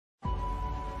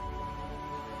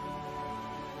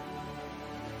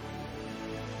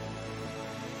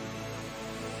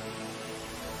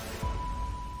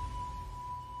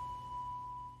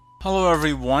Hello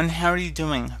everyone, how are you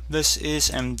doing? This is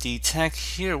MD Tech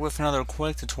here with another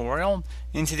quick tutorial.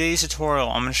 In today's tutorial,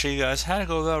 I'm going to show you guys how to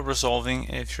go about resolving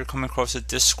if you're coming across a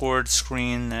Discord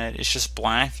screen that is just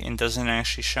black and doesn't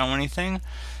actually show anything.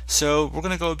 So we're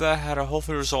going to go about how to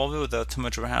hopefully resolve it without too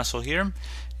much of a hassle here.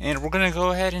 And we're going to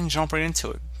go ahead and jump right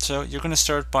into it. So you're going to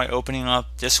start by opening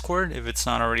up Discord if it's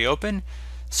not already open.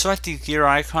 Select the gear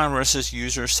icon where it says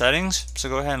user settings. So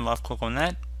go ahead and left click on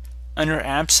that. Under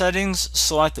app settings,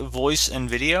 select voice and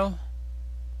video,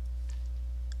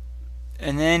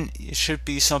 and then it should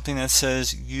be something that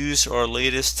says use our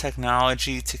latest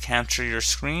technology to capture your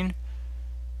screen.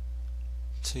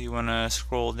 So you want to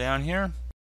scroll down here.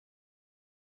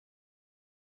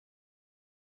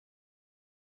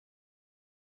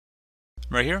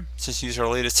 Right here, it says use our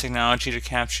latest technology to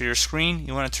capture your screen.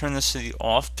 You want to turn this to the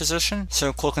off position.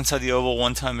 So click inside the oval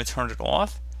one time to turn it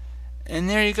off. And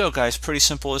there you go, guys. Pretty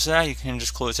simple as that. You can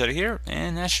just close out of here,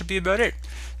 and that should be about it.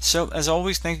 So, as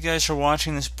always, thank you guys for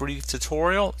watching this brief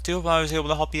tutorial. I do hope I was able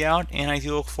to help you out, and I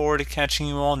do look forward to catching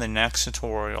you all in the next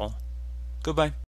tutorial. Goodbye.